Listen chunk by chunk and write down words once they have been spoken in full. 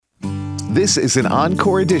This is an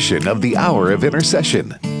encore edition of the Hour of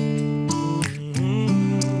Intercession.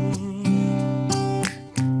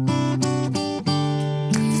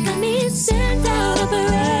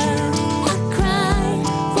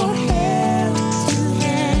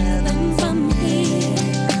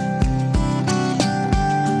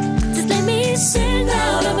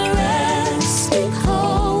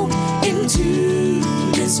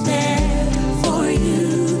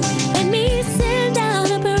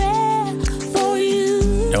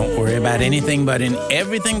 Anything but in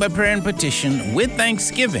everything by prayer and petition, with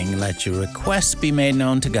thanksgiving, let your requests be made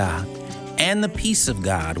known to God. And the peace of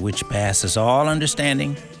God, which passes all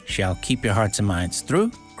understanding, shall keep your hearts and minds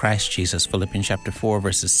through Christ Jesus. Philippians chapter 4,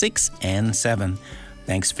 verses 6 and 7.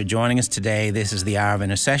 Thanks for joining us today. This is the Hour of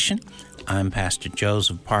Intercession. I'm Pastor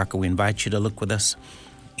Joseph Parker. We invite you to look with us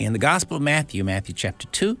in the Gospel of Matthew, Matthew chapter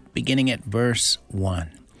 2, beginning at verse 1.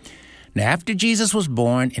 Now after Jesus was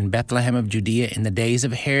born in Bethlehem of Judea in the days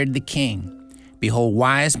of Herod the king, behold,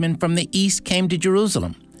 wise men from the east came to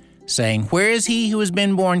Jerusalem, saying, Where is he who has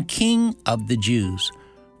been born King of the Jews?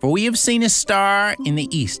 For we have seen his star in the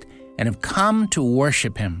east, and have come to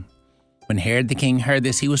worship him. When Herod the king heard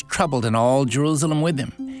this, he was troubled, and all Jerusalem with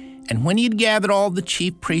him. And when he had gathered all the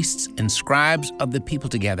chief priests and scribes of the people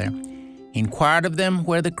together, he inquired of them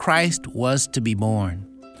where the Christ was to be born.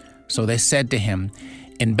 So they said to him,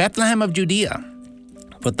 In Bethlehem of Judea,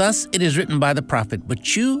 for thus it is written by the prophet,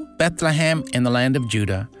 But you, Bethlehem, in the land of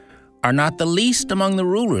Judah, are not the least among the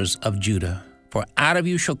rulers of Judah, for out of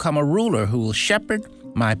you shall come a ruler who will shepherd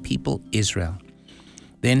my people Israel.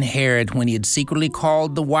 Then Herod, when he had secretly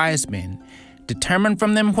called the wise men, determined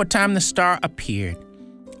from them what time the star appeared.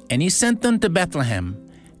 And he sent them to Bethlehem,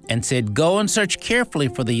 and said, Go and search carefully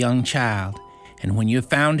for the young child, and when you have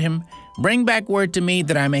found him, bring back word to me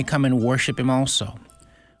that I may come and worship him also.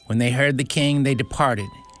 When they heard the king, they departed.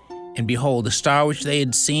 And behold, the star which they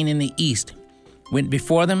had seen in the east went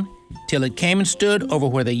before them till it came and stood over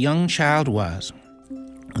where the young child was.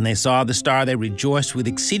 When they saw the star, they rejoiced with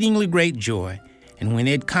exceedingly great joy. And when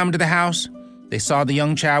they had come to the house, they saw the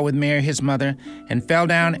young child with Mary his mother, and fell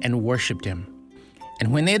down and worshipped him.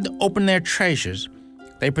 And when they had opened their treasures,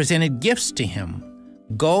 they presented gifts to him,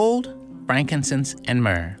 gold, frankincense, and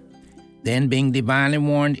myrrh. Then, being divinely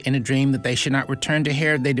warned in a dream that they should not return to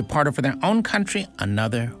Herod, they departed for their own country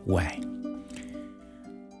another way.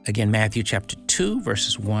 Again, Matthew chapter 2,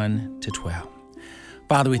 verses 1 to 12.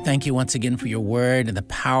 Father, we thank you once again for your word and the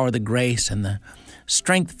power, the grace, and the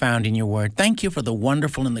strength found in your word. Thank you for the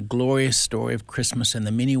wonderful and the glorious story of Christmas and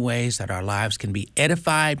the many ways that our lives can be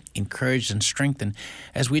edified, encouraged, and strengthened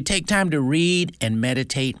as we take time to read and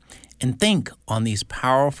meditate and think on these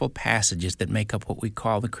powerful passages that make up what we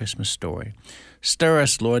call the Christmas story. Stir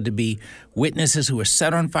us, Lord, to be witnesses who are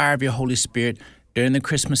set on fire of your Holy Spirit during the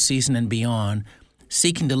Christmas season and beyond,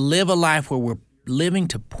 seeking to live a life where we're living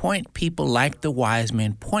to point people like the wise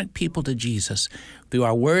men, point people to Jesus through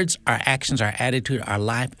our words, our actions, our attitude, our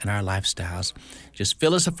life, and our lifestyles. Just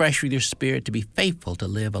fill us afresh with your Spirit to be faithful to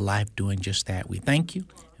live a life doing just that. We thank you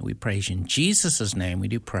and we praise you. In Jesus' name we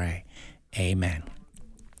do pray. Amen.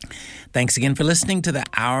 Thanks again for listening to the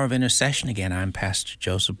Hour of Intercession. Again, I'm Pastor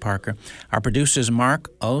Joseph Parker. Our producer is Mark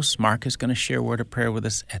Ose. Mark is going to share a word of prayer with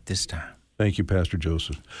us at this time. Thank you, Pastor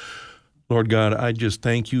Joseph. Lord God, I just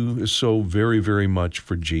thank you so very, very much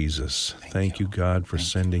for Jesus. Thank you, God, for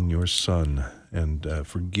sending your Son and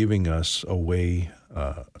for giving us a way,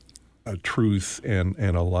 a truth and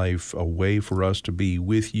a life, a way for us to be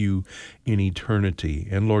with you in eternity.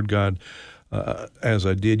 And Lord God, as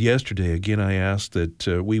I did yesterday, again, I ask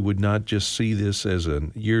that we would not just see this as a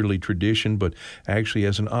yearly tradition, but actually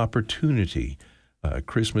as an opportunity.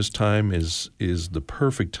 Christmas time is the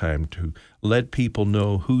perfect time to let people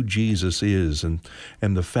know who Jesus is and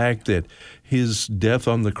the fact that his death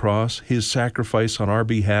on the cross, his sacrifice on our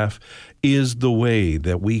behalf, is the way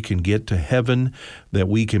that we can get to heaven, that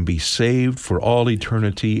we can be saved for all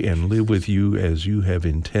eternity and live with you as you have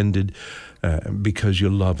intended. Because you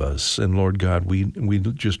love us. And Lord God, we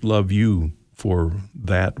just love you for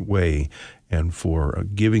that way and for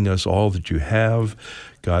giving us all that you have.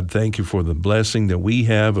 God, thank you for the blessing that we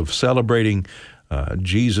have of celebrating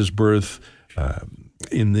Jesus' birth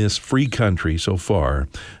in this free country so far,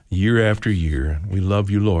 year after year. We love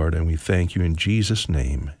you, Lord, and we thank you in Jesus'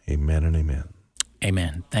 name. Amen and amen.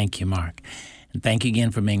 Amen. Thank you, Mark. And thank you again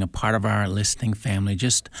for being a part of our listening family.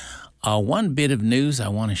 Just one bit of news I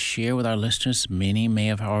want to share with our listeners. Many may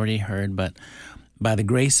have already heard, but by the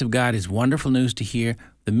grace of God, it's wonderful news to hear.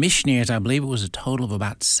 The the missionaries, I believe it was a total of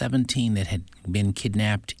about 17 that had been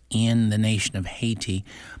kidnapped in the nation of Haiti.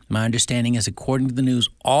 My understanding is, according to the news,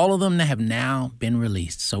 all of them have now been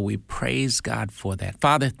released. So we praise God for that.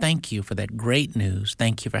 Father, thank you for that great news.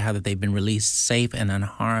 Thank you for how that they've been released safe and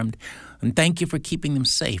unharmed. And thank you for keeping them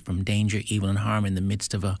safe from danger, evil, and harm in the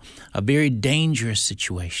midst of a very dangerous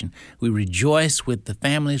situation. We rejoice with the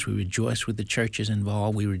families. We rejoice with the churches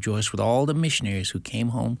involved. We rejoice with all the missionaries who came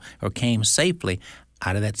home or came safely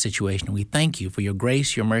out of that situation. We thank you for your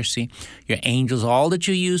grace, your mercy, your angels, all that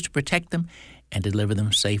you use to protect them and deliver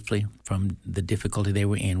them safely from the difficulty they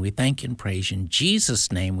were in. We thank you and praise you. In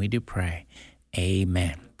Jesus' name we do pray.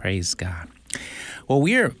 Amen. Praise God. Well,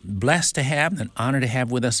 we are blessed to have, and honored to have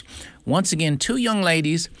with us, once again, two young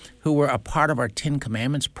ladies who were a part of our 10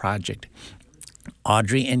 Commandments project,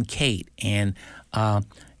 Audrey and Kate. And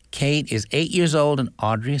Kate is 8 years old and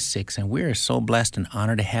Audrey is 6, and we are so blessed and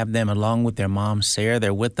honored to have them along with their mom, Sarah.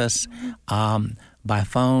 They're with us by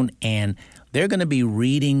phone, and they're going to be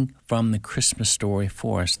reading from the Christmas story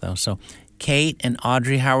for us, though. So, Kate and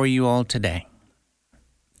Audrey, how are you all today?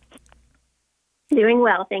 Doing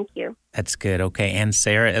well, thank you. That's good. Okay, and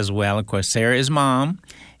Sarah as well. Of course, Sarah is mom,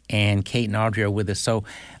 and Kate and Audrey are with us. So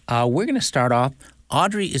we're going to start off.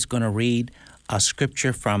 Audrey is going to read a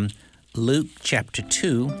scripture from Luke chapter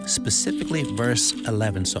 2, specifically verse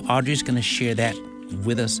 11. So Audrey's going to share that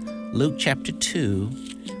with us. Luke chapter 2,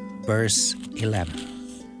 verse 11.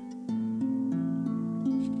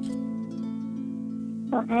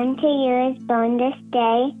 For unto you is born this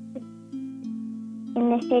day in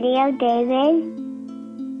the city of David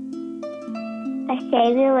a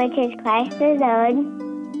Savior, which is Christ the Lord.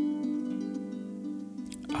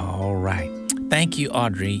 All right. Thank you,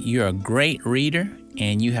 Audrey. You're a great reader,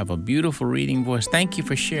 and you have a beautiful reading voice. Thank you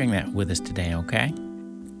for sharing that with us today, okay?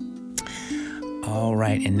 All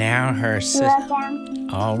right. And now her sister. Welcome.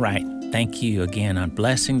 All right. Thank you again. A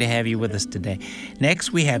blessing to have you with us today.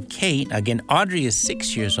 Next, we have Kate. Again, Audrey is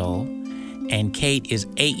 6 years old, and Kate is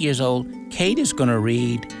 8 years old. Kate is going to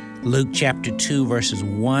read Luke chapter 2, verses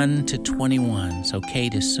 1 to 21. So,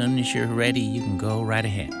 Kate, as soon as you're ready, you can go right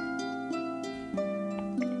ahead.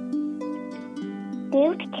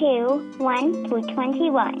 Luke 2, 1 through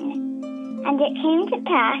 21. And it came to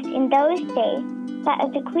pass in those days that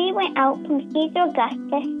a decree went out from Caesar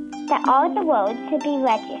Augustus that all the roads should be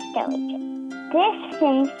registered. This,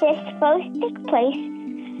 since this first took place,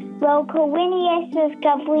 while Quirinius was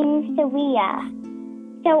governing Syria.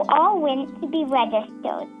 So all went to be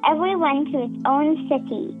registered, everyone to his own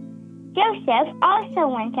city. Joseph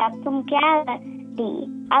also went up from Galilee,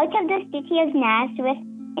 out of the city of Nazareth,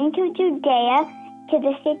 into Judea, to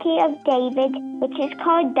the city of David, which is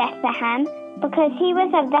called Bethlehem, because he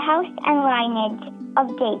was of the house and lineage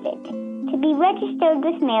of David, to be registered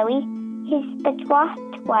with Mary, his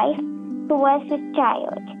betrothed wife, who was with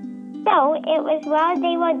child. So it was while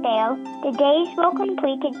they were there, the days were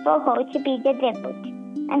completed for her to be delivered.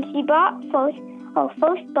 And she brought forth her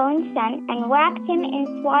firstborn son, and wrapped him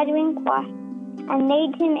in swaddling cloth, and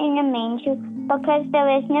laid him in a manger, because there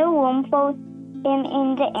was no room for him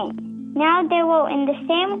in the inn. Now there were in the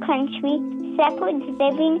same country shepherds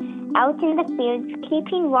living out in the fields,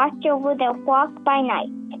 keeping watch over their flock by night.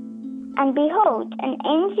 And behold, an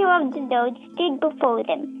angel of the Lord stood before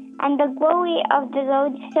them, and the glory of the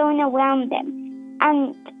Lord shone around them,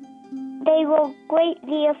 and they were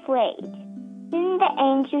greatly afraid. Then the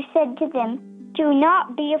angel said to them, Do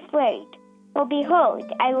not be afraid, for behold,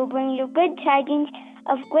 I will bring you good tidings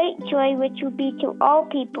of great joy, which will be to all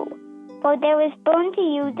people. For there is born to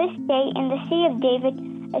you this day in the city of David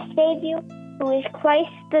a Savior, who is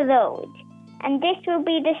Christ the Lord. And this will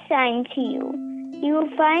be the sign to you. You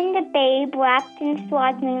will find the babe wrapped in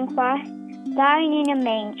swaddling cloth, lying in a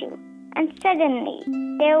manger. And suddenly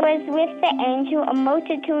there was with the angel a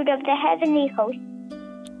multitude of the heavenly host,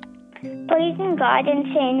 praising God and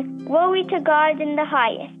saying, Glory to God in the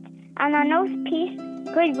highest, and on earth peace,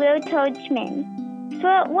 goodwill towards men. So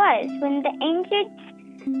it was, when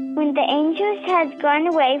the angels had gone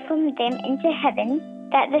away from them into heaven,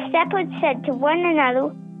 that the shepherds said to one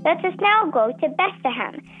another, Let us now go to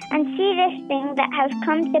Bethlehem, and see this thing that has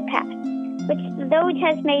come to pass, which the Lord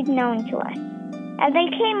has made known to us. And they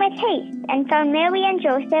came with haste, and found Mary and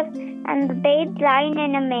Joseph, and the babe lying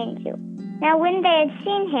in a manger. Now when they had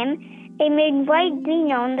seen him, they made widely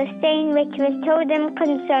known the saying which was told them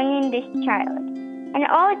concerning this child. And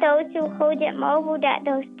all those who heard it marveled at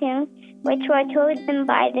those things which were told them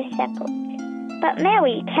by the shepherds. But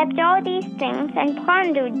Mary kept all these things and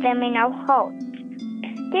pondered them in her heart.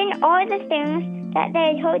 Then all the things that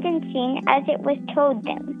they had heard and seen as it was told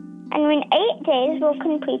them. And when 8 days were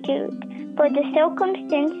completed for the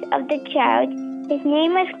circumstance of the child, his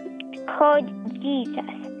name was called Jesus,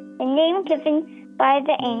 the name given by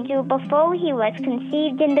the angel before he was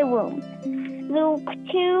conceived in the womb. Luke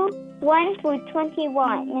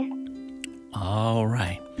 2:1-21. All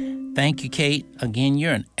right. Thank you, Kate. Again,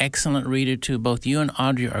 you're an excellent reader, too. Both you and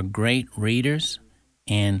Audrey are great readers,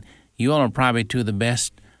 and you all are probably two of the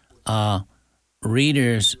best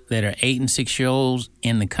readers that are 8 and 6-year-olds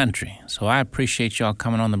in the country. So I appreciate y'all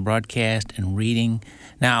coming on the broadcast and reading.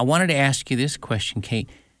 Now, I wanted to ask you this question, Kate.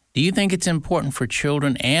 Do you think it's important for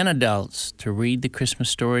children and adults to read the Christmas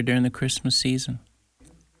story during the Christmas season?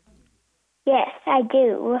 Yes, I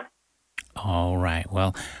do. All right.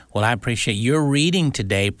 Well, I appreciate your reading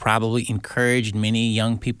today. Probably encouraged many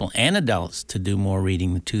young people and adults to do more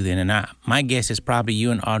reading too. Then, and my guess is probably you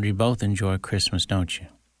and Audrey both enjoy Christmas, don't you?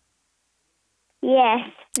 Yes,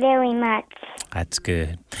 very much. That's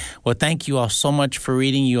good. Well, thank you all so much for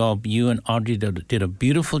reading. You and Audrey did a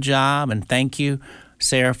beautiful job, and thank you,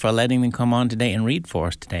 Sarah, for letting them come on today and read for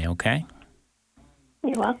us today. Okay?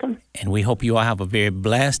 You're welcome. And we hope you all have a very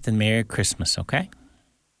blessed and Merry Christmas. Okay?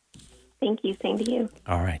 Thank you. Same to you.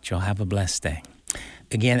 All right. Y'all have a blessed day.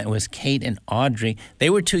 Again, it was Kate and Audrey. They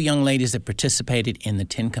were two young ladies that participated in the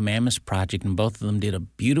 10 Commandments Project, and both of them did a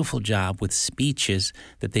beautiful job with speeches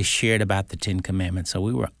that they shared about the 10 Commandments. So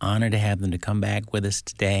we were honored to have them to come back with us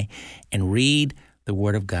today and read the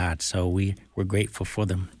Word of God. So we're grateful for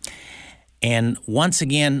them. And once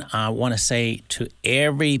again, I want to say to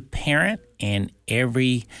every parent and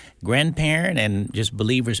every grandparent and just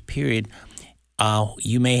believers, period,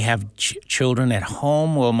 you may have children at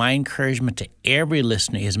home. Well, my encouragement to every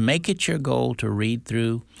listener is make it your goal to read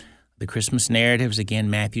through the Christmas narratives. Again,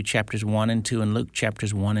 Matthew chapters 1 and 2 and Luke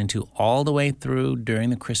chapters 1 and 2 all the way through during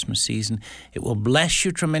the Christmas season. It will bless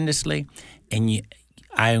you tremendously, and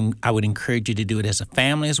I would encourage you to do it as a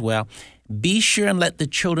family as well. Be sure and let the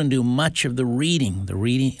children do much of the reading.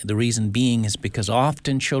 The reason being is because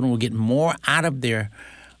often children will get more out of their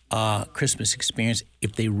Christmas experience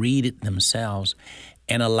if they read it themselves,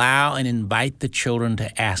 and allow and invite the children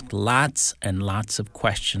to ask lots and lots of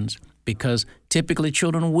questions, because typically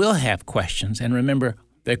children will have questions. And remember,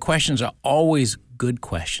 their questions are always good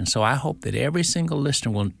questions. So I hope that every single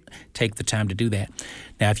listener will take the time to do that.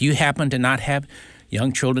 Now, if you happen to not have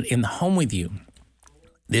young children in the home with you,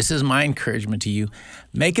 this is my encouragement to you.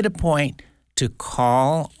 Make it a point to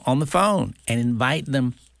call on the phone and invite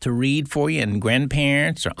them to read for you, and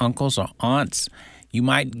grandparents or uncles or aunts. You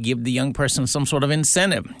might give the young person some sort of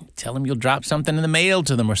incentive. Tell them you'll drop something in the mail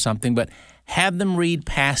to them or something, but have them read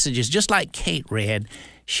passages just like Kate read.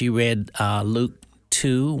 She read Luke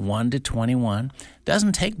 2:1-21.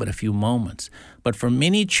 Doesn't take but a few moments. But for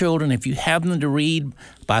many children, if you have them to read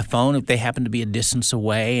by phone, if they happen to be a distance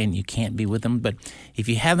away and you can't be with them, but if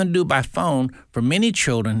you have them to do it by phone, for many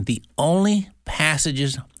children, the only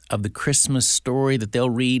passages of the Christmas story that they'll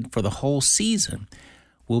read for the whole season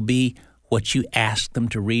will be what you ask them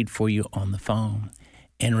to read for you on the phone.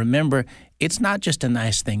 And remember, it's not just a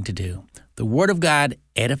nice thing to do. The Word of God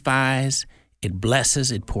edifies, it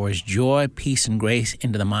blesses, it pours joy, peace, and grace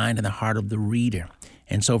into the mind and the heart of the reader.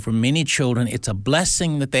 And so for many children, it's a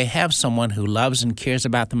blessing that they have someone who loves and cares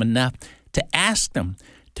about them enough to ask them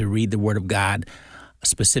to read the Word of God,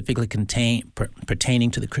 specifically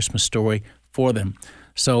pertaining to the Christmas story for them.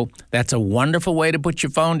 So that's a wonderful way to put your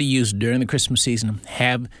phone to use during the Christmas season.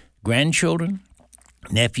 Have grandchildren,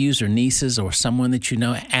 nephews or nieces or someone that you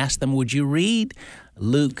know, ask them, would you read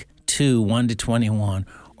Luke 2:1-21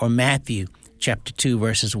 or Matthew chapter 2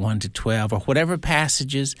 verses 1-12 or whatever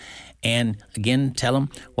passages, and again, tell them,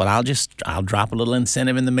 well, I'll drop a little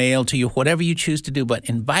incentive in the mail to you, whatever you choose to do, but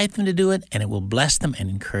invite them to do it, and it will bless them and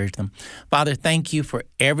encourage them. Father, thank you for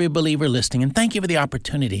every believer listening, and thank you for the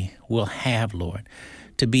opportunity we'll have, Lord,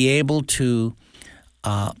 to be able to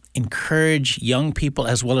encourage young people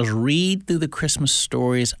as well as read through the Christmas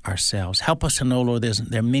stories ourselves. Help us to know, Lord,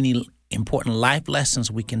 there are many important life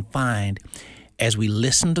lessons we can find as we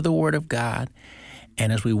listen to the Word of God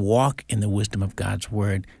and as we walk in the wisdom of God's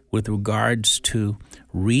Word with regards to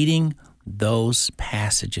reading those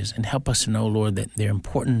passages. And help us to know, Lord, that there are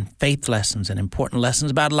important faith lessons and important lessons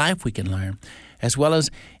about life we can learn, as well as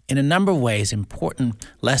in a number of ways, important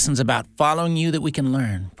lessons about following you that we can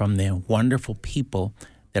learn from the wonderful people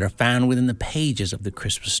that are found within the pages of the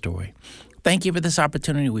Christmas story. Thank you for this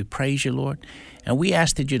opportunity. We praise you, Lord, and we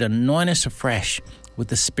ask that you'd anoint us afresh with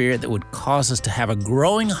the Spirit that would cause us to have a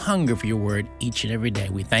growing hunger for your word each and every day.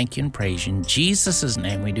 We thank you and praise you. In Jesus'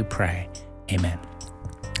 name we do pray. Amen.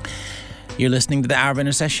 You're listening to the Hour of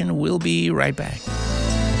Intercession. We'll be right back.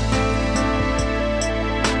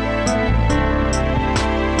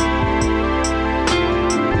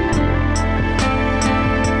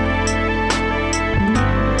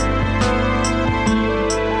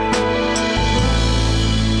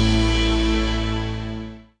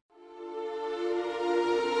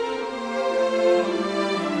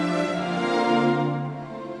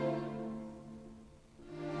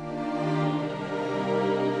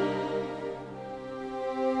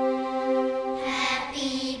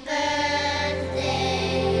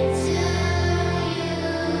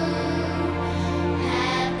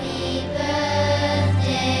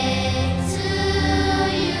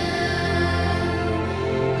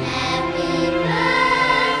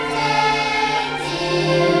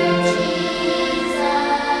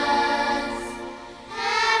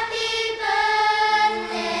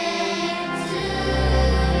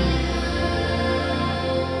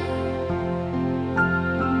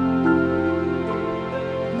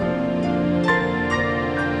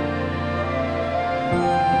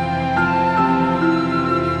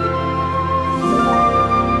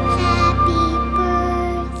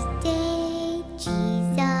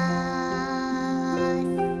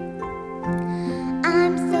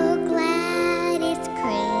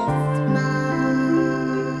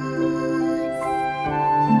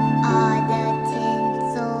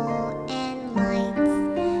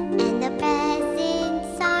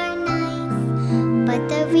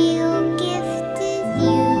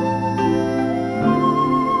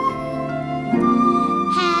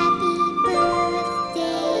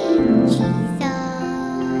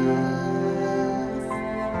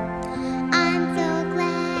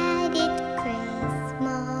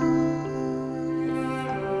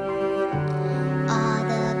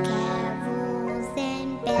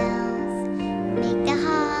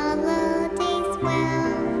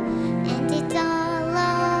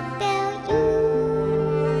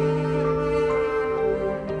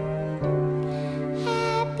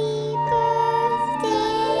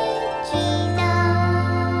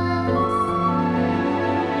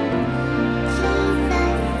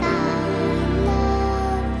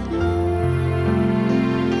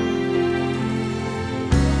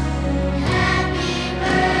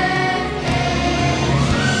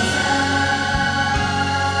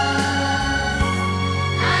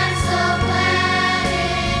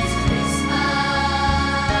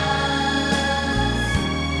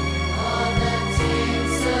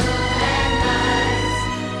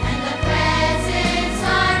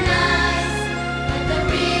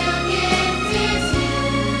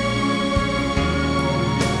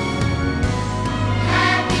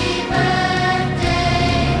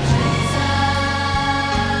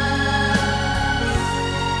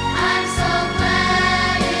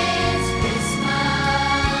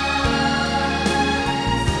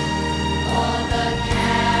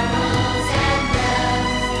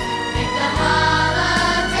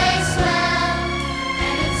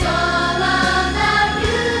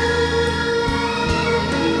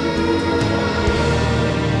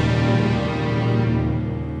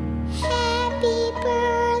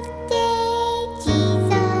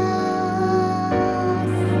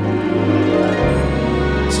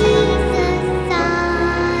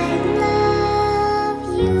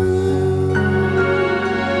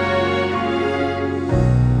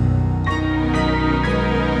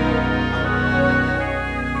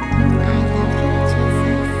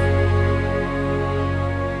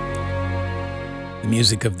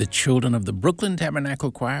 music of the children of the Brooklyn Tabernacle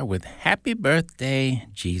Choir with Happy Birthday,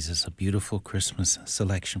 Jesus, a beautiful Christmas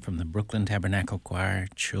selection from the Brooklyn Tabernacle Choir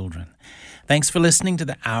children. Thanks for listening to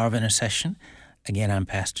the Hour of Intercession. Again, I'm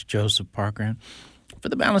Pastor Joseph Parker. And for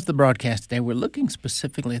the balance of the broadcast today, we're looking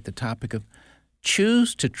specifically at the topic of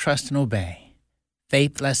choose to trust and obey,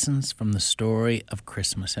 faith lessons from the story of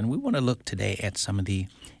Christmas. And we want to look today at some of the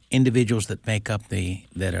individuals that make up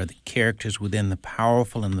that are the characters within the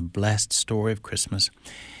powerful and the blessed story of Christmas,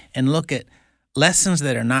 and look at lessons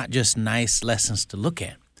that are not just nice lessons to look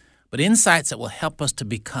at, but insights that will help us to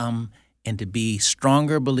become and to be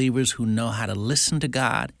stronger believers who know how to listen to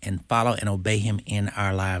God and follow and obey Him in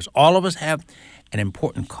our lives. All of us have an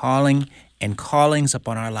important calling and callings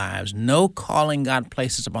upon our lives. No calling God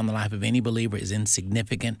places upon the life of any believer is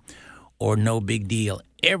insignificant or no big deal.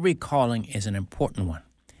 Every calling is an important one.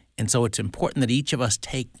 And so it's important that each of us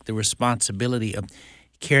take the responsibility of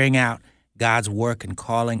carrying out God's work and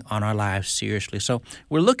calling on our lives seriously. So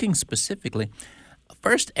we're looking specifically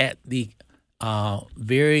first at the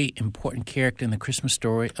very important character in the Christmas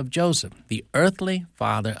story of Joseph, the earthly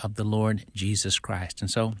father of the Lord Jesus Christ.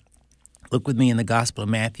 And so look with me in the Gospel of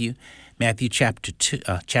Matthew chapter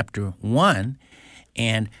 1,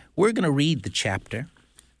 and we're going to read the chapter,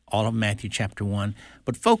 all of Matthew chapter 1,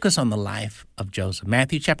 but focus on the life of Joseph.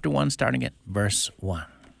 Matthew chapter 1, starting at verse 1.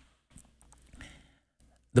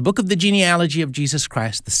 The book of the genealogy of Jesus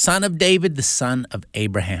Christ, the son of David, the son of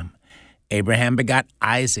Abraham. Abraham begot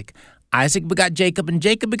Isaac. Isaac begot Jacob, and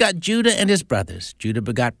Jacob begot Judah and his brothers. Judah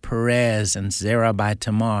begot Perez and Zerah by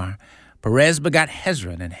Tamar. Perez begot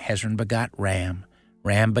Hezron, and Hezron begot Ram.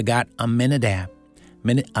 Ram begot Amminadab.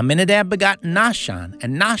 Amminadab begot Nahshon,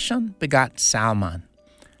 and Nahshon begot Salmon.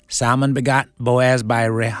 Salmon begot Boaz by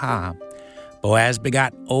Rahab. Boaz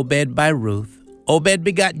begot Obed by Ruth. Obed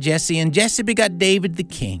begot Jesse, and Jesse begot David the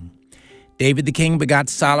king. David the king begot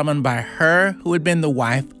Solomon by her who had been the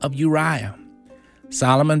wife of Uriah.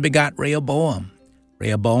 Solomon begot Rehoboam.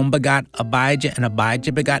 Rehoboam begot Abijah, and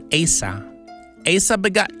Abijah begot Asa. Asa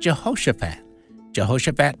begot Jehoshaphat.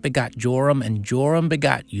 Jehoshaphat begot Joram, and Joram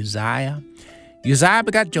begot Uzziah. Uzziah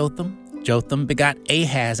begot Jotham. Jotham begot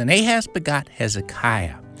Ahaz, and Ahaz begot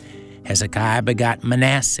Hezekiah. Hezekiah begot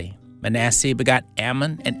Manasseh. Manasseh begot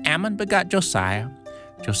Ammon, and Ammon begot Josiah.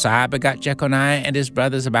 Josiah begot Jeconiah and his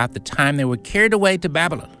brothers about the time they were carried away to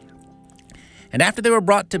Babylon. And after they were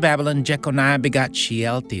brought to Babylon, Jeconiah begot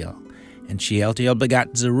Shealtiel, and Shealtiel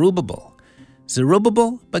begot Zerubbabel.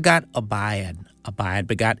 Zerubbabel begot Abiad. Abiad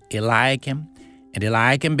begot Eliakim, and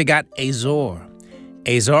Eliakim begot Azor.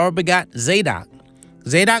 Azor begot Zadok.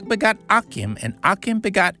 Zadok begot Achim, and Achim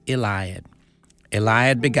begot Eliad.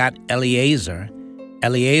 Eliad begot Eleazar.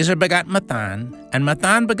 Eleazar begot Mathan, and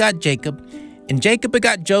Mathan begot Jacob, and Jacob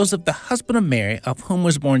begot Joseph, the husband of Mary, of whom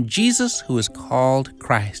was born Jesus, who is called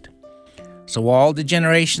Christ. So all the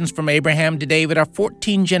generations from Abraham to David are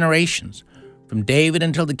 14 generations. From David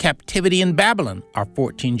until the captivity in Babylon are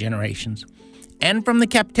 14 generations. And from the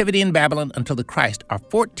captivity in Babylon until the Christ are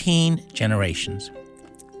 14 generations.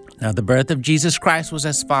 Now the birth of Jesus Christ was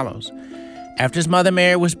as follows. After his mother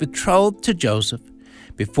Mary was betrothed to Joseph,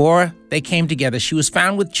 before they came together, she was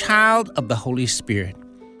found with child of the Holy Spirit.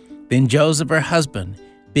 Then Joseph, her husband,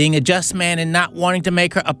 being a just man and not wanting to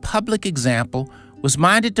make her a public example, was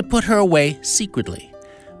minded to put her away secretly.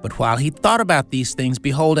 But while he thought about these things,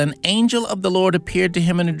 behold, an angel of the Lord appeared to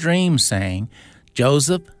him in a dream, saying,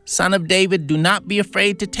 Joseph, son of David, do not be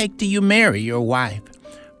afraid to take to you Mary, your wife,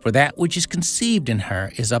 for that which is conceived in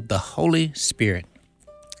her is of the Holy Spirit.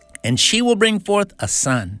 And she will bring forth a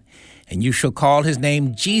son, and you shall call his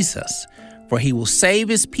name Jesus, for he will save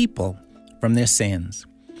his people from their sins.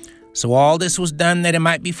 So all this was done that it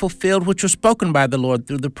might be fulfilled which was spoken by the Lord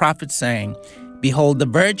through the prophet, saying, Behold, the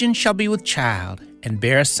virgin shall be with child, and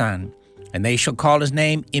bear a son, and they shall call his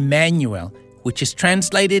name Emmanuel, which is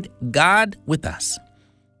translated, God with us.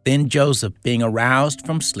 Then Joseph, being aroused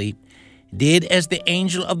from sleep, did as the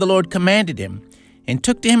angel of the Lord commanded him, and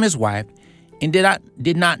took to him his wife, and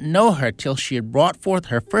did not know her till she had brought forth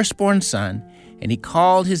her firstborn son, and he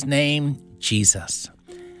called his name Jesus.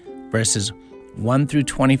 Verses 1 through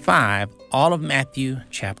 25, all of Matthew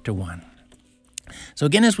chapter 1. So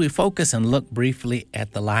again, as we focus and look briefly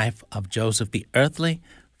at the life of Joseph, the earthly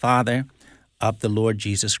father of the Lord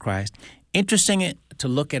Jesus Christ, interesting to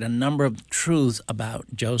look at a number of truths about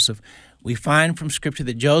Joseph. We find from Scripture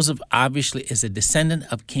that Joseph obviously is a descendant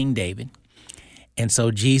of King David, and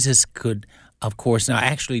so Jesus could, of course, now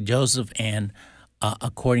actually Joseph and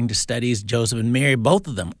according to studies, Joseph and Mary, both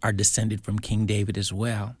of them are descended from King David as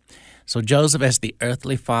well. So Joseph, as the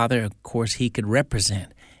earthly father, of course, he could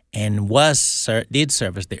represent and did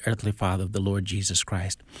serve as the earthly father of the Lord Jesus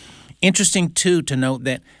Christ. Interesting, too, to note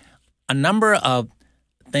that a number of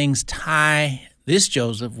things tie this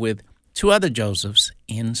Joseph with two other Josephs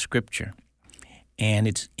in Scripture. And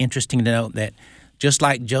it's interesting to note that just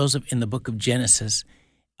like Joseph in the book of Genesis,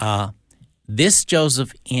 this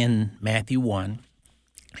Joseph in Matthew 1,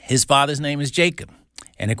 his father's name is Jacob.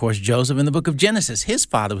 And, of course, Joseph in the book of Genesis, his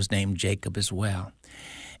father was named Jacob as well.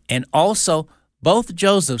 And also, both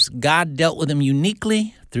Josephs, God dealt with them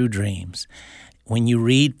uniquely through dreams. When you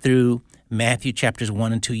read through Matthew chapters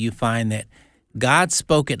 1 and 2, you find that God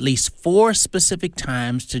spoke at least 4 specific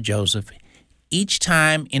times to Joseph, each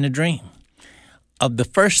time in a dream. Of the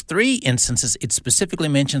first 3 instances, it specifically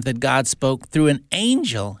mentions that God spoke through an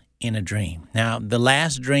angel in a dream. Now, the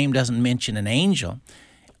last dream doesn't mention an angel.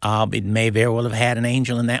 It may very well have had an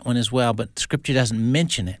angel in that one as well, but Scripture doesn't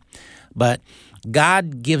mention it. But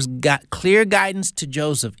God gives clear guidance to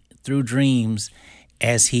Joseph through dreams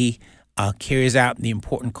as he carries out the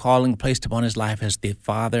important calling placed upon his life as the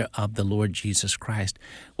father of the Lord Jesus Christ.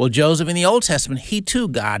 Well, Joseph in the Old Testament, he too,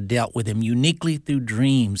 God dealt with him uniquely through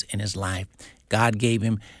dreams in his life. God gave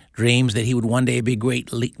him dreams that he would one day be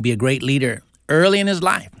a great leader early in his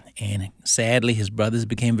life. And sadly, his brothers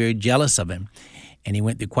became very jealous of him, and he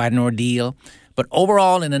went through quite an ordeal. But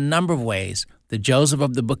overall, in a number of ways, the Joseph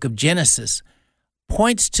of the book of Genesis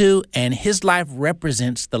points to, and his life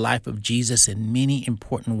represents the life of Jesus in many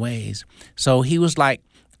important ways. So he was like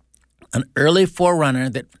an early forerunner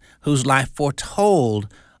whose life foretold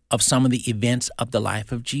of some of the events of the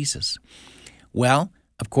life of Jesus. Well,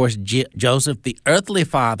 of course, Joseph, the earthly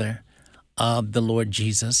father of the Lord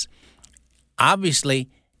Jesus, obviously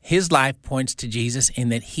his life points to Jesus in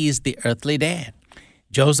that he is the earthly dad.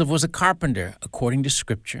 Joseph was a carpenter, according to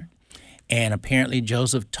Scripture, and apparently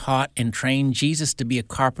Joseph taught and trained Jesus to be a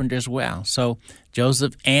carpenter as well. So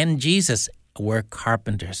Joseph and Jesus were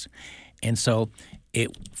carpenters. And so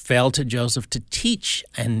it fell to Joseph to teach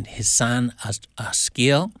and his son a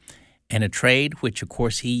skill and a trade, which, of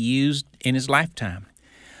course, he used in his lifetime.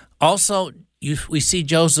 Also, we see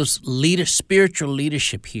Joseph's spiritual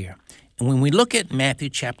leadership here. And when we look at Matthew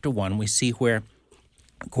chapter 1, we see where,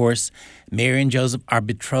 of course, Mary and Joseph are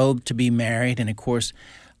betrothed to be married. And, of course,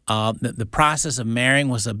 the process of marrying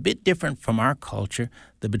was a bit different from our culture.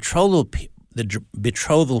 The betrothal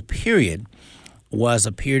period was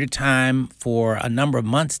a period of time for a number of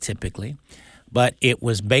months typically, but it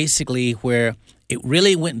was basically where it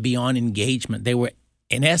really went beyond engagement. They were,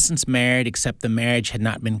 in essence, married, except the marriage had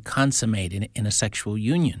not been consummated in a sexual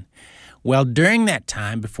union. Well, during that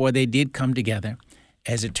time, before they did come together,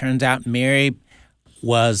 as it turns out, Mary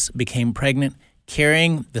became pregnant,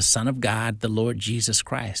 carrying the Son of God, the Lord Jesus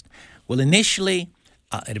Christ. Well, initially,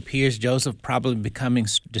 it appears Joseph probably becoming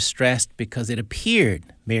distressed because it appeared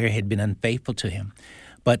Mary had been unfaithful to him.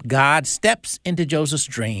 But God steps into Joseph's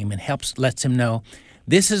dream and lets him know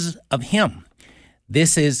this is of him.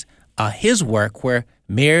 This is his work, where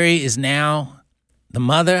Mary is now the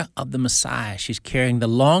mother of the Messiah. She's carrying the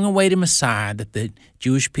long-awaited Messiah that the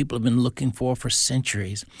Jewish people have been looking for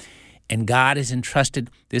centuries. And God has entrusted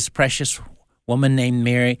this precious woman named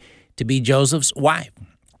Mary to be Joseph's wife.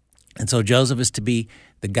 And so Joseph is to be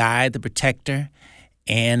the guide, the protector,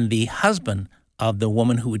 and the husband of the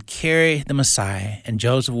woman who would carry the Messiah. And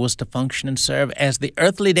Joseph was to function and serve as the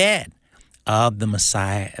earthly dad of the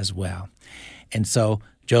Messiah as well. And so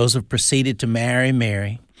Joseph proceeded to marry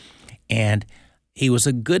Mary, and he was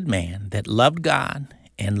a good man that loved God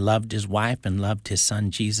and loved his wife and loved his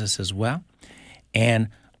son Jesus as well. And,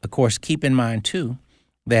 of course, keep in mind, too,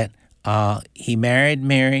 that he married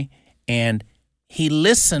Mary and he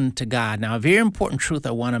listened to God. Now, a very important truth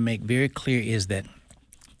I want to make very clear is that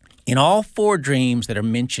in all 4 dreams that are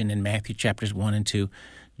mentioned in Matthew chapters 1 and 2,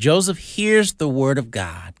 Joseph hears the word of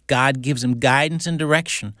God. God gives him guidance and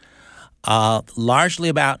direction, largely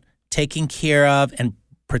about taking care of and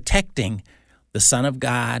protecting the Son of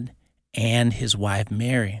God and his wife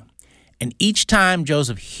Mary. And each time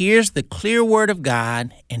Joseph hears the clear word of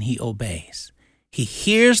God and he obeys. He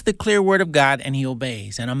hears the clear word of God and he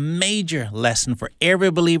obeys. And a major lesson for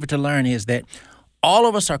every believer to learn is that all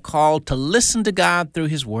of us are called to listen to God through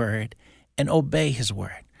his word and obey his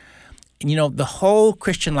word. And the whole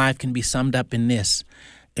Christian life can be summed up in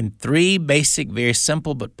 3 basic, very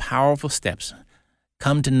simple but powerful steps.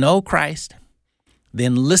 Come to know Christ,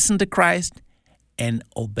 then listen to Christ, and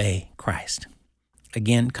obey Christ.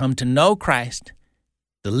 Again, come to know Christ,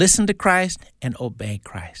 to listen to Christ, and obey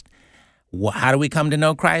Christ. How do we come to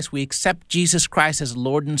know Christ? We accept Jesus Christ as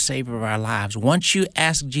Lord and Savior of our lives. Once you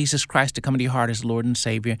ask Jesus Christ to come into your heart as Lord and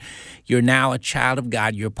Savior, you're now a child of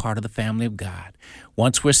God. You're part of the family of God.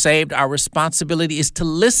 Once we're saved, our responsibility is to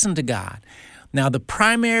listen to God. Now, the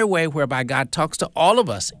primary way whereby God talks to all of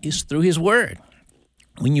us is through His Word.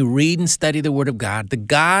 When you read and study the Word of God, the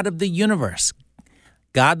God of the universe,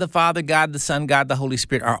 God the Father, God the Son, God the Holy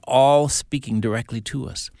Spirit are all speaking directly to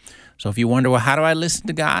us. So if you wonder, well, how do I listen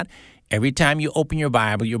to God? Every time you open your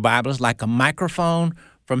Bible is like a microphone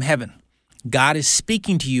from heaven. God is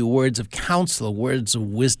speaking to you words of counsel, words of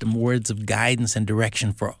wisdom, words of guidance and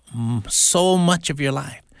direction for so much of your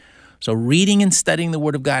life. So reading and studying the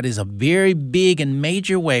Word of God is a very big and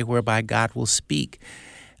major way whereby God will speak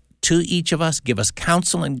to each of us, give us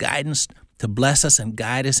counsel and guidance to bless us and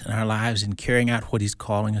guide us in our lives in carrying out what He's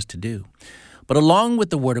calling us to do. But along with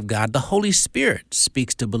the Word of God, the Holy Spirit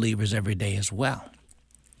speaks to believers every day as well.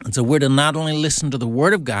 And so we're to not only listen to the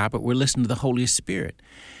Word of God, but we're listening to the Holy Spirit.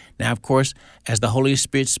 Now, of course, as the Holy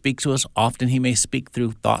Spirit speaks to us, often He may speak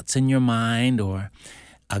through thoughts in your mind or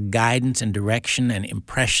guidance and direction and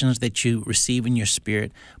impressions that you receive in your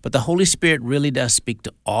spirit. But the Holy Spirit really does speak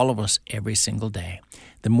to all of us every single day.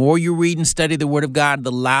 The more you read and study the Word of God,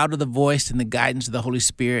 the louder the voice and the guidance of the Holy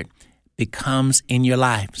Spirit becomes in your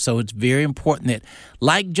life. So it's very important that,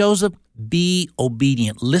 like Joseph, be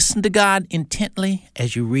obedient. Listen to God intently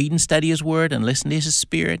as you read and study His Word and listen to His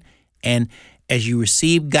Spirit. And as you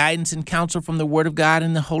receive guidance and counsel from the Word of God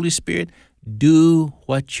and the Holy Spirit, do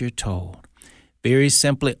what you're told. Very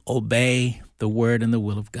simply, obey the Word and the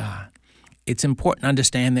will of God. It's important to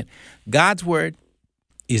understand that God's Word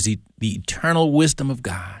is the eternal wisdom of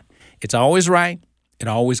God. It's always right. It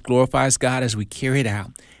always glorifies God as we carry it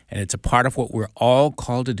out. And it's a part of what we're all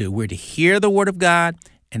called to do. We're to hear the Word of God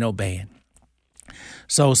and obey it.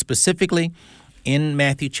 So specifically, in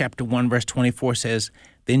Matthew chapter 1, verse 24 says,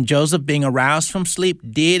 "Then Joseph, being aroused from sleep,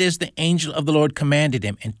 did as the angel of the Lord commanded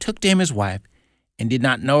him, and took to him his wife, and did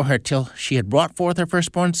not know her till she had brought forth her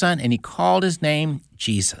firstborn son, and he called his name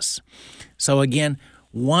Jesus." So again,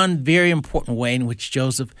 one very important way in which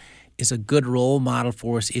Joseph is a good role model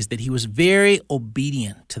for us is that he was very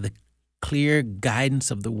obedient to the clear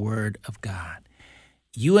guidance of the Word of God.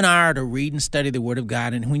 You and I are to read and study the Word of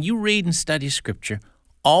God, and when you read and study Scripture,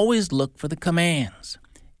 always look for the commands.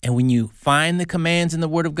 And when you find the commands in the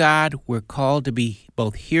Word of God, we're called to be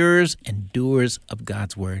both hearers and doers of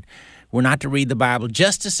God's Word. We're not to read the Bible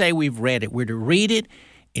just to say we've read it. We're to read it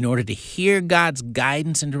in order to hear God's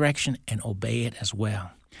guidance and direction and obey it as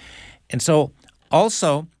well. And so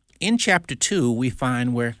also in chapter 2, we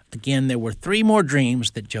find where, again, there were 3 more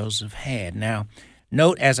dreams that Joseph had. Now,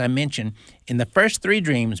 note, as I mentioned, in the first 3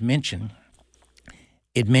 dreams mentioned,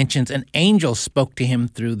 it mentions an angel spoke to him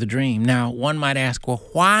through the dream. Now, one might ask, well,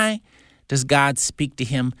 why does God speak to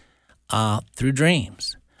him through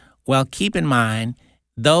dreams? Well, keep in mind,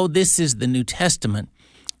 though this is the New Testament,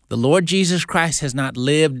 the Lord Jesus Christ has not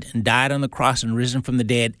lived and died on the cross and risen from the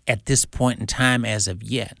dead at this point in time as of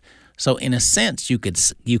yet. So in a sense, you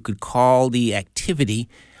could call the activity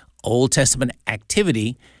Old Testament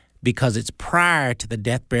activity because it's prior to the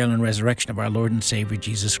death, burial, and resurrection of our Lord and Savior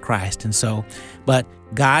Jesus Christ. And so, but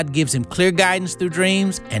God gives him clear guidance through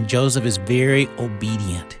dreams, and Joseph is very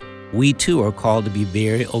obedient. We too are called to be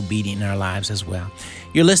very obedient in our lives as well.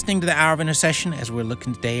 You're listening to the Hour of Intercession as we're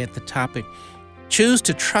looking today at the topic, Choose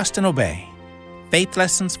to Trust and Obey, Faith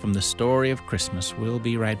Lessons from the Story of Christmas. We'll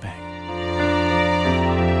be right back.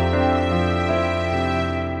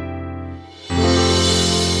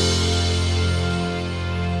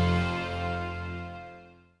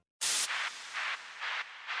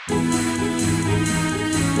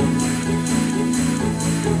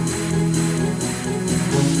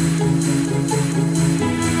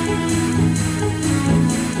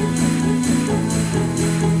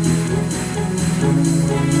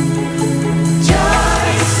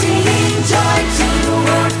 Joy, singing joy to the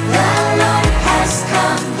world.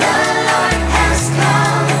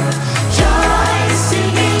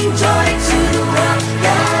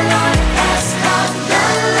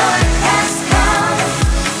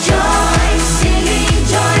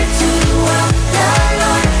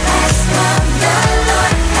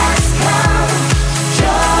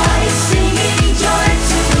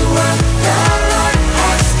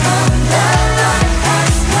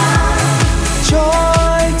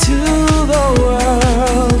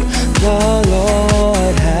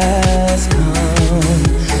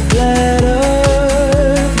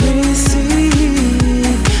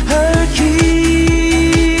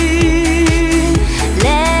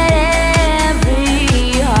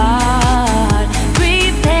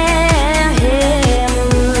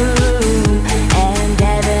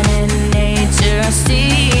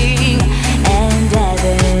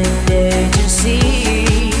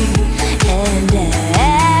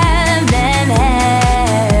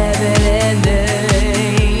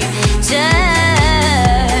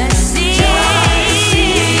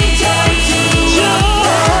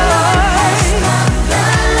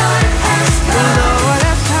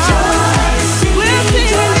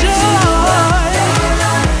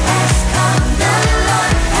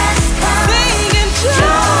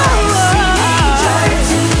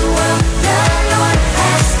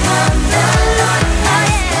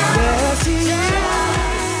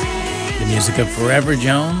 Music of Forever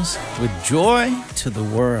Jones with Joy to the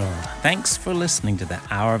World. Thanks for listening to the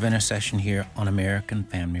Hour of Intercession here on American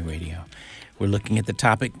Family Radio. We're looking at the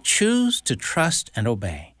topic, Choose to Trust and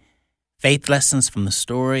Obey. Faith lessons from the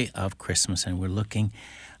story of Christmas. And we're looking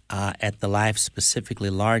at the life specifically,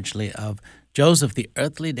 largely, of Joseph, the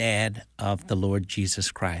earthly dad of the Lord Jesus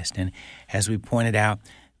Christ. And as we pointed out,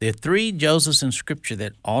 there are three Josephs in Scripture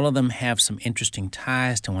that all of them have some interesting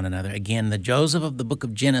ties to one another. Again, the Joseph of the book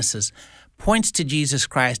of Genesis points to Jesus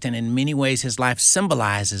Christ, and in many ways his life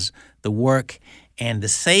symbolizes the work and the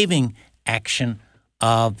saving action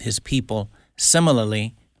of his people,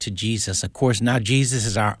 similarly to Jesus. Of course, now Jesus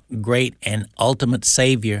is our great and ultimate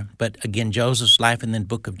Savior, but again, Joseph's life in the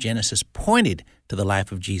book of Genesis pointed to the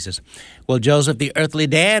life of Jesus. Well, Joseph, the earthly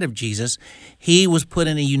dad of Jesus, he was put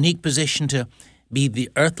in a unique position to be the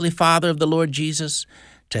earthly father of the Lord Jesus,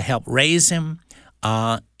 to help raise him,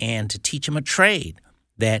 and to teach him a trade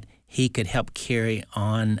that he could help carry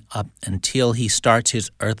on up until he starts his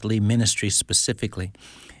earthly ministry specifically.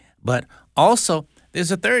 But also, there's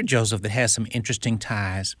a third Joseph that has some interesting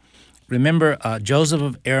ties. Remember Joseph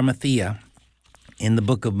of Arimathea in the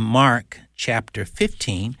book of Mark, chapter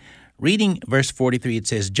 15, reading verse 43, it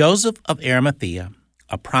says, Joseph of Arimathea,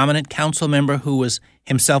 a prominent council member who was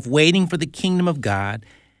himself waiting for the kingdom of God,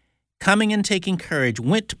 coming and taking courage,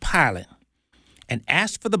 went to Pilate and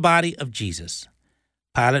asked for the body of Jesus.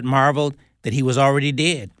 Pilate marveled that he was already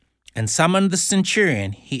dead and summoned the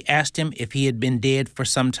centurion. He asked him if he had been dead for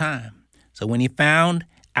some time. So when he found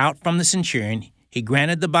out from the centurion, he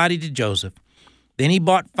granted the body to Joseph. Then he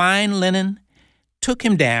bought fine linen, took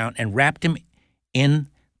him down, and wrapped him in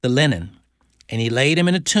the linen. And he laid him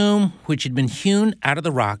in a tomb which had been hewn out of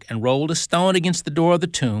the rock, and rolled a stone against the door of the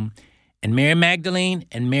tomb. And Mary Magdalene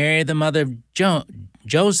and Mary, the mother of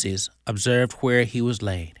Joses, observed where he was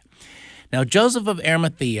laid. Now, Joseph of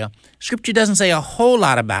Arimathea, Scripture doesn't say a whole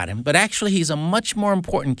lot about him, but actually he's a much more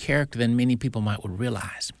important character than many people might would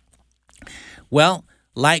realize. Well,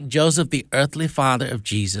 like Joseph, the earthly father of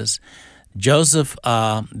Jesus, Joseph,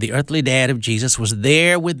 the earthly dad of Jesus, was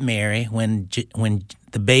there with Mary when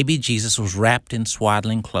the baby Jesus was wrapped in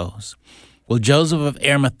swaddling clothes. Well, Joseph of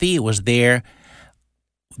Arimathea was there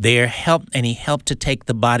and he helped to take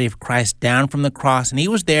the body of Christ down from the cross, and he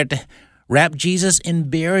was there to wrap Jesus in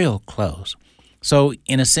burial clothes. So,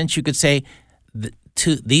 in a sense, you could say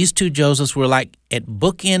these two Josephs were like at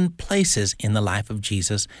bookend places in the life of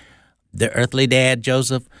Jesus. The earthly dad,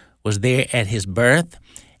 Joseph, was there at his birth,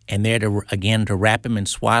 and there to wrap him in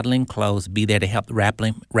swaddling clothes, be there to help wrap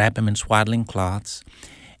him in swaddling cloths.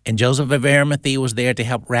 And Joseph of Arimathea was there to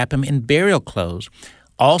help wrap him in burial clothes.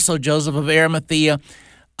 Also, Joseph of Arimathea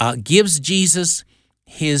gives Jesus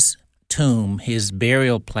his tomb, his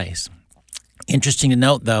burial place. Interesting to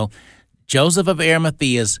note, though, Joseph of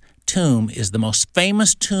Arimathea's tomb is the most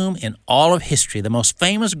famous tomb in all of history, the most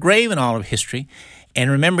famous grave in all of history.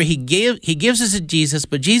 And remember, he gives it to Jesus,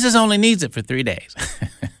 but Jesus only needs it for 3 days.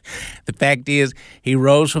 The fact is, he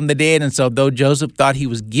rose from the dead, and so though Joseph thought he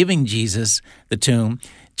was giving Jesus the tomb,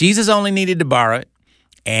 Jesus only needed to borrow it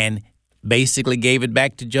and basically gave it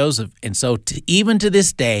back to Joseph. And so even to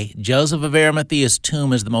this day, Joseph of Arimathea's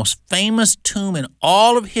tomb is the most famous tomb in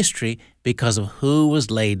all of history because of who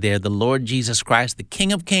was laid there, the Lord Jesus Christ, the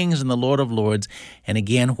King of Kings and the Lord of Lords. And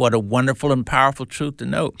again, what a wonderful and powerful truth to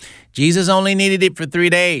note. Jesus only needed it for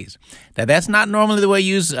 3 days. Now, that's not normally the way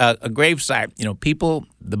you use a gravesite. You know, people,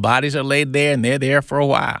 the bodies are laid there and they're there for a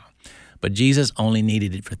while. But Jesus only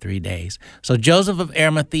needed it for 3 days. So Joseph of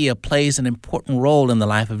Arimathea plays an important role in the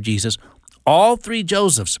life of Jesus. All three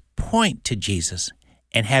Josephs point to Jesus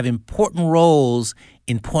and have important roles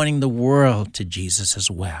in pointing the world to Jesus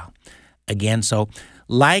as well. Again, so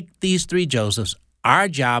like these three Josephs, our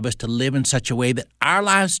job is to live in such a way that our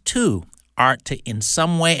lives too are to, in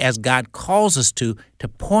some way, as God calls us to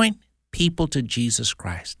point people to Jesus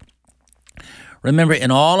Christ. Remember, in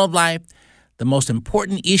all of life, the most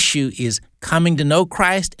important issue is coming to know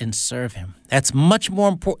Christ and serve him. That's much more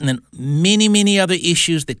important than many, many other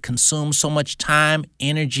issues that consume so much time,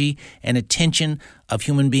 energy, and attention of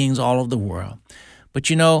human beings all over the world. But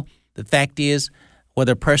you know, the fact is,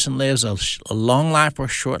 whether a person lives a long life or a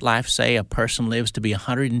short life, say a person lives to be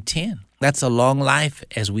 110. That's a long life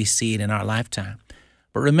as we see it in our lifetime.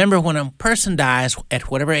 But remember, when a person dies, at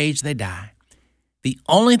whatever age they die, the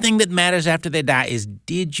only thing that matters after they die is,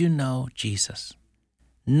 did you know Jesus?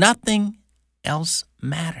 Nothing else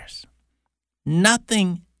matters.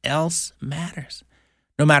 Nothing else matters.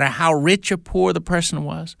 No matter how rich or poor the person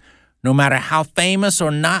was, no matter how famous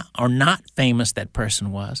or not famous that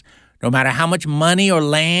person was, no matter how much money or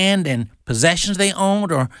land and possessions they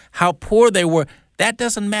owned or how poor they were, That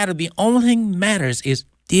doesn't matter. The only thing that matters is,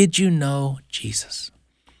 did you know Jesus?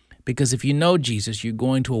 Because if you know Jesus, you're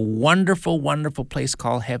going to a wonderful, wonderful place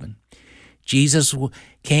called heaven. Jesus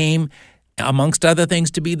came, amongst other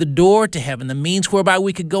things, to be the door to heaven, the means whereby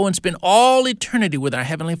we could go and spend all eternity with our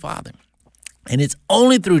Heavenly Father. And it's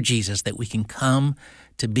only through Jesus that we can come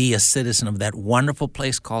to be a citizen of that wonderful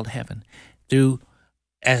place called heaven.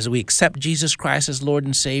 As we accept Jesus Christ as Lord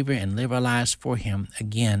and Savior and live our lives for Him,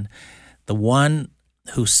 again, the one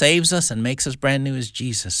who saves us and makes us brand new is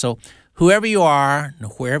Jesus. So whoever you are,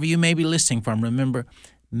 wherever you may be listening from, remember,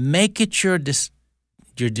 make it your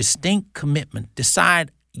distinct commitment.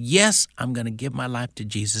 Decide, yes, I'm going to give my life to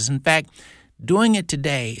Jesus. In fact, doing it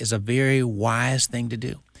today is a very wise thing to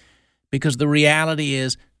do, because the reality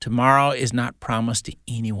is tomorrow is not promised to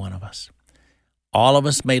any one of us. All of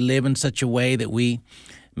us may live in such a way that we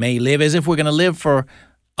may live as if we're going to live for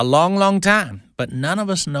a long, long time, but none of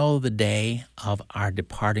us know the day of our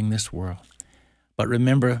departing this world. But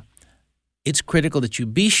remember, it's critical that you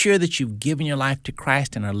be sure that you've given your life to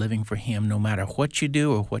Christ and are living for Him, no matter what you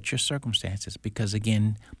do or what your circumstances, because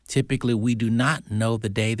again, typically we do not know the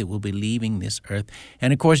day that we'll be leaving this earth.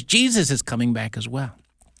 And of course, Jesus is coming back as well.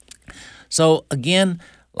 So again,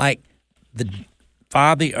 like the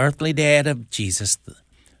father, earthly dad of Jesus,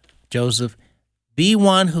 Joseph, be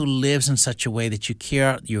one who lives in such a way that you carry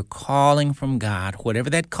out your calling from God, whatever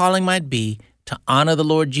that calling might be, to honor the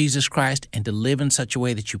Lord Jesus Christ and to live in such a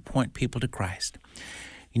way that you point people to Christ.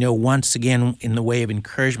 You know, once again, in the way of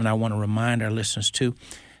encouragement, I want to remind our listeners too,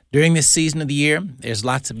 during this season of the year, there's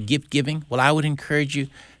lots of gift giving. Well, I would encourage you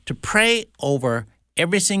to pray over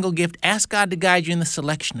every single gift. Ask God to guide you in the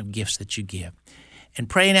selection of gifts that you give. And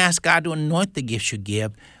pray and ask God to anoint the gifts you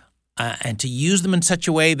give and to use them in such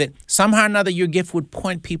a way that somehow or another your gift would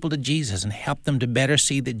point people to Jesus and help them to better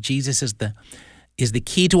see that Jesus is the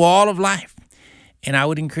key to all of life. And I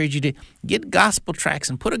would encourage you to get gospel tracts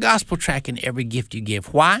and put a gospel tract in every gift you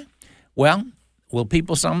give. Why? Well,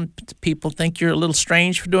 some people think you're a little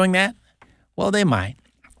strange for doing that? Well, they might.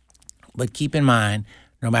 But keep in mind,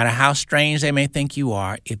 no matter how strange they may think you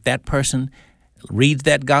are, if that person reads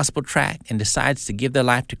that gospel tract and decides to give their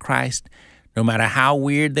life to Christ, no matter how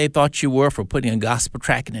weird they thought you were for putting a gospel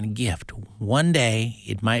tract in a gift, one day,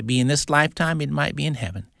 it might be in this lifetime, it might be in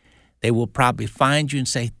heaven, they will probably find you and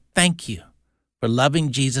say, thank you for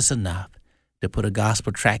loving Jesus enough to put a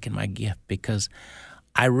gospel tract in my gift, because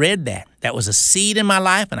I read that. That was a seed in my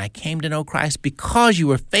life, and I came to know Christ because you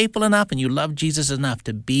were faithful enough and you loved Jesus enough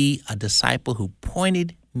to be a disciple who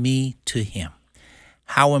pointed me to Him.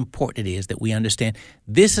 How important it is that we understand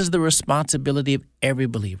this is the responsibility of every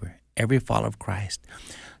believer, every follower of Christ.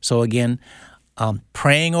 So again,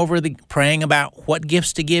 praying about what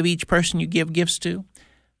gifts to give each person you give gifts to,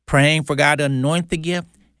 praying for God to anoint the gift,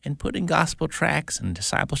 and putting gospel tracts and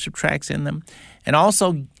discipleship tracts in them, and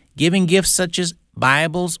also giving gifts such as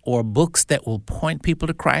Bibles or books that will point people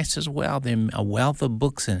to Christ as well. There's a wealth of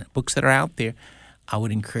books that are out there. I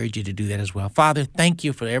would encourage you to do that as well. Father, thank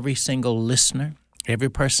you for every single listener, every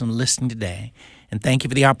person listening today, and thank you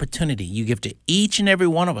for the opportunity you give to each and every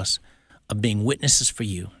one of us of being witnesses for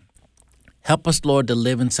you. Help us, Lord, to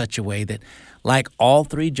live in such a way that, like all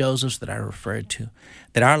three Josephs that I referred to,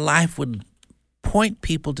 that our life would point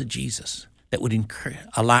people to Jesus, that would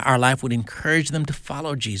our life would encourage them to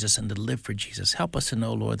follow Jesus and to live for Jesus. Help us to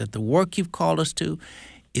know, Lord, that the work you've called us to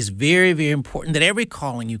is very, very important, that every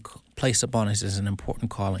calling you place upon us is an important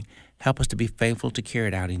calling. Help us to be faithful to carry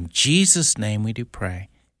it out. In Jesus' name we do pray.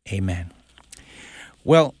 Amen.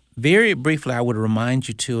 Well, very briefly, I would remind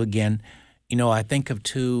you too, again, I think of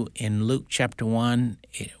too in Luke chapter 1,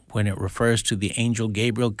 when it refers to the angel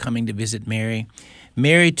Gabriel coming to visit Mary.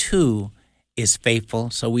 Mary too is faithful,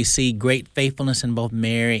 so we see great faithfulness in both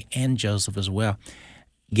Mary and Joseph as well.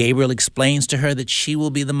 Gabriel explains to her that she will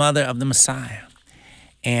be the mother of the Messiah.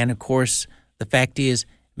 And of course, the fact is,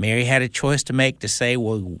 Mary had a choice to make to say,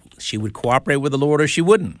 well, she would cooperate with the Lord or she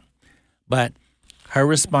wouldn't. But her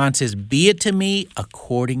response is, be it to me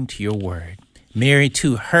according to your word. Mary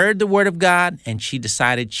too heard the word of God, and she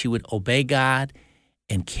decided she would obey God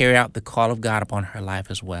and carry out the call of God upon her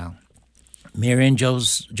life as well. Mary and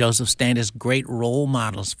Joseph stand as great role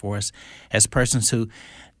models for us as persons who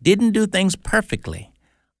didn't do things perfectly,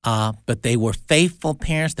 but they were faithful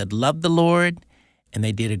parents that loved the Lord, and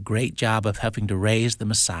they did a great job of helping to raise the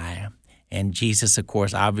Messiah. And Jesus, of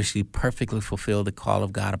course, obviously perfectly fulfilled the call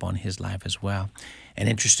of God upon his life as well. An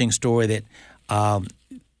interesting story that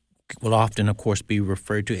will often, of course, be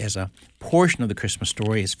referred to as a portion of the Christmas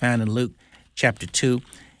story is found in Luke chapter 2,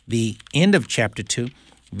 the end of chapter 2.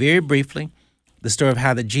 Very briefly, the story of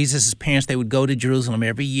how that Jesus' parents, they would go to Jerusalem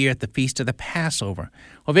every year at the feast of the Passover.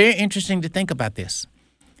 Well, very interesting to think about this.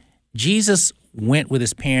 Jesus went with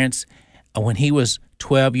his parents when he was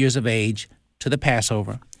 12 years of age to the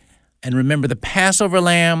Passover. And remember, the Passover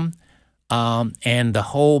lamb and the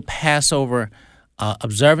whole Passover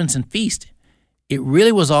observance and feast, it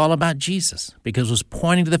really was all about Jesus, because it was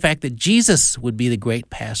pointing to the fact that Jesus would be the great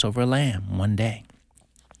Passover lamb one day.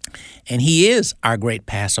 And he is our great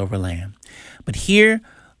Passover lamb. But here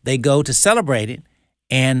they go to celebrate it,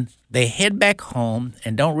 and they head back home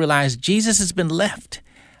and don't realize Jesus has been left.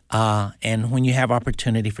 And when you have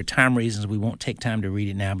opportunity, for time reasons, we won't take time to read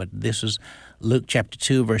it now, but this is Luke chapter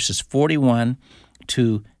 2, verses 41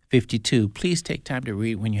 to 52. Please take time to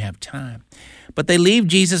read when you have time. But they leave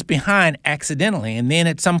Jesus behind accidentally, and then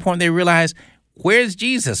at some point they realize, where's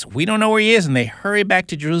Jesus? We don't know where he is, and they hurry back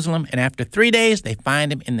to Jerusalem, and after 3 days, they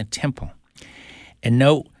find him in the temple. And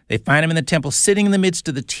note, they find him in the temple sitting in the midst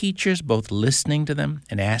of the teachers, both listening to them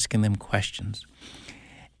and asking them questions.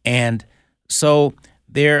 And so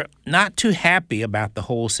they're not too happy about the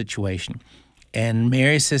whole situation. And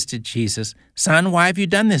Mary says to Jesus, "Son, why have you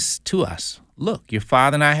done this to us? Look, your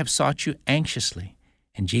father and I have sought you anxiously."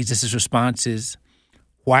 And Jesus' response is,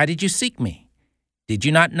 "Why did you seek me? Did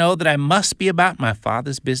you not know that I must be about my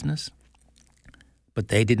Father's business?" But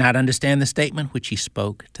they did not understand the statement which he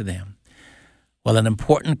spoke to them. Well, an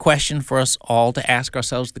important question for us all to ask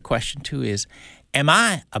ourselves the question too is, am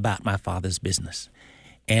I about my Father's business?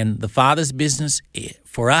 And the Father's business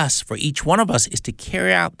for us, for each one of us, is to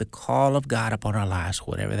carry out the call of God upon our lives,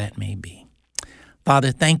 whatever that may be.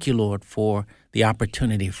 Father, thank you, Lord, for the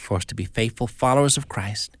opportunity for us to be faithful followers of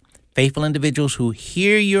Christ, faithful individuals who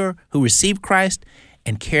who receive Christ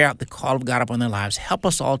and carry out the call of God upon their lives. Help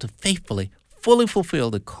us all to faithfully, fully fulfill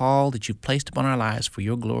the call that you've placed upon our lives for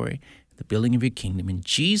your glory, the building of your kingdom. In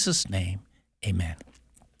Jesus' name, amen.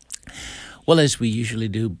 Well, as we usually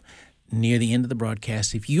do near the end of the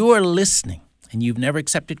broadcast, if you are listening and you've never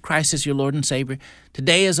accepted Christ as your Lord and Savior,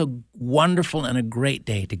 today is a wonderful and a great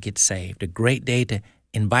day to get saved, a great day to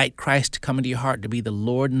invite Christ to come into your heart to be the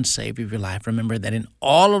Lord and Savior of your life. Remember that in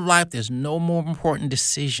all of life, there's no more important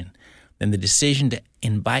decision than the decision to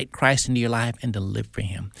invite Christ into your life and to live for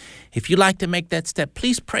him. If you'd like to make that step,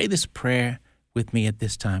 please pray this prayer with me at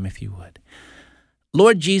this time, if you would.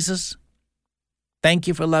 Lord Jesus, thank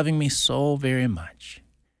you for loving me so very much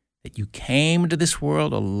that you came into this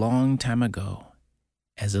world a long time ago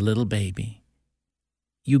as a little baby.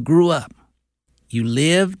 You grew up. You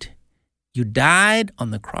lived. You died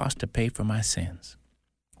on the cross to pay for my sins.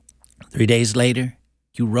 3 days later,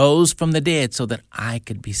 you rose from the dead so that I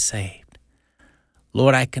could be saved.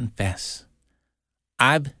 Lord, I confess,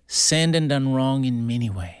 I've sinned and done wrong in many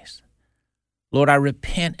ways. Lord, I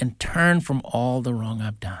repent and turn from all the wrong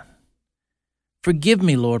I've done. Forgive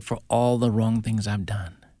me, Lord, for all the wrong things I've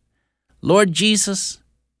done. Lord Jesus,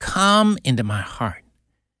 come into my heart.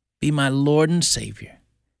 Be my Lord and Savior.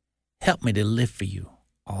 Help me to live for you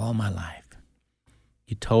all my life.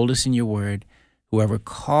 You told us in your word, whoever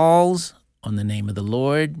calls on the name of the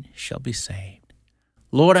Lord shall be saved.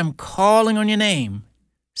 Lord, I'm calling on your name.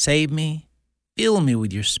 Save me. Fill me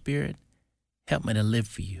with your spirit. Help me to live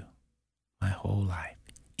for you my whole life.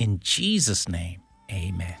 In Jesus' name,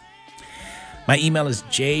 amen. My email is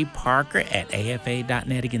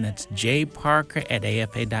jparker@afa.net. Again, that's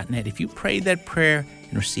jparker@afa.net. If you prayed that prayer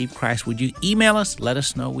and received Christ, would you email us? Let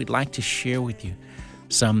us know. We'd like to share with you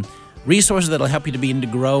some resources that will help you to begin to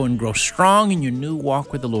grow and grow strong in your new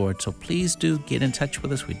walk with the Lord. So please do get in touch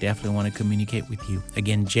with us. We definitely want to communicate with you.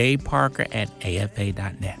 Again,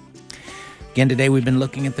 jparker@afa.net. Again, today we've been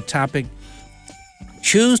looking at the topic,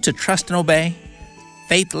 Choose to Trust and Obey,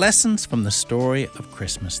 Faith Lessons from the Story of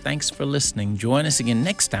Christmas. Thanks for listening. Join us again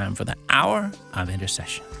next time for the Hour of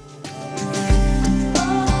Intercession.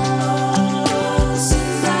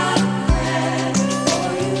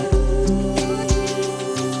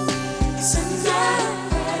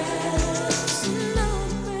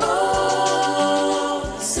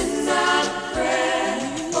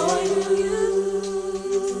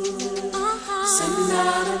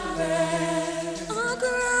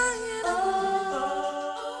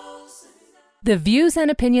 The views and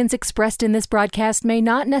opinions expressed in this broadcast may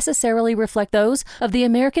not necessarily reflect those of the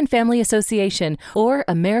American Family Association or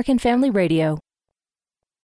American Family Radio.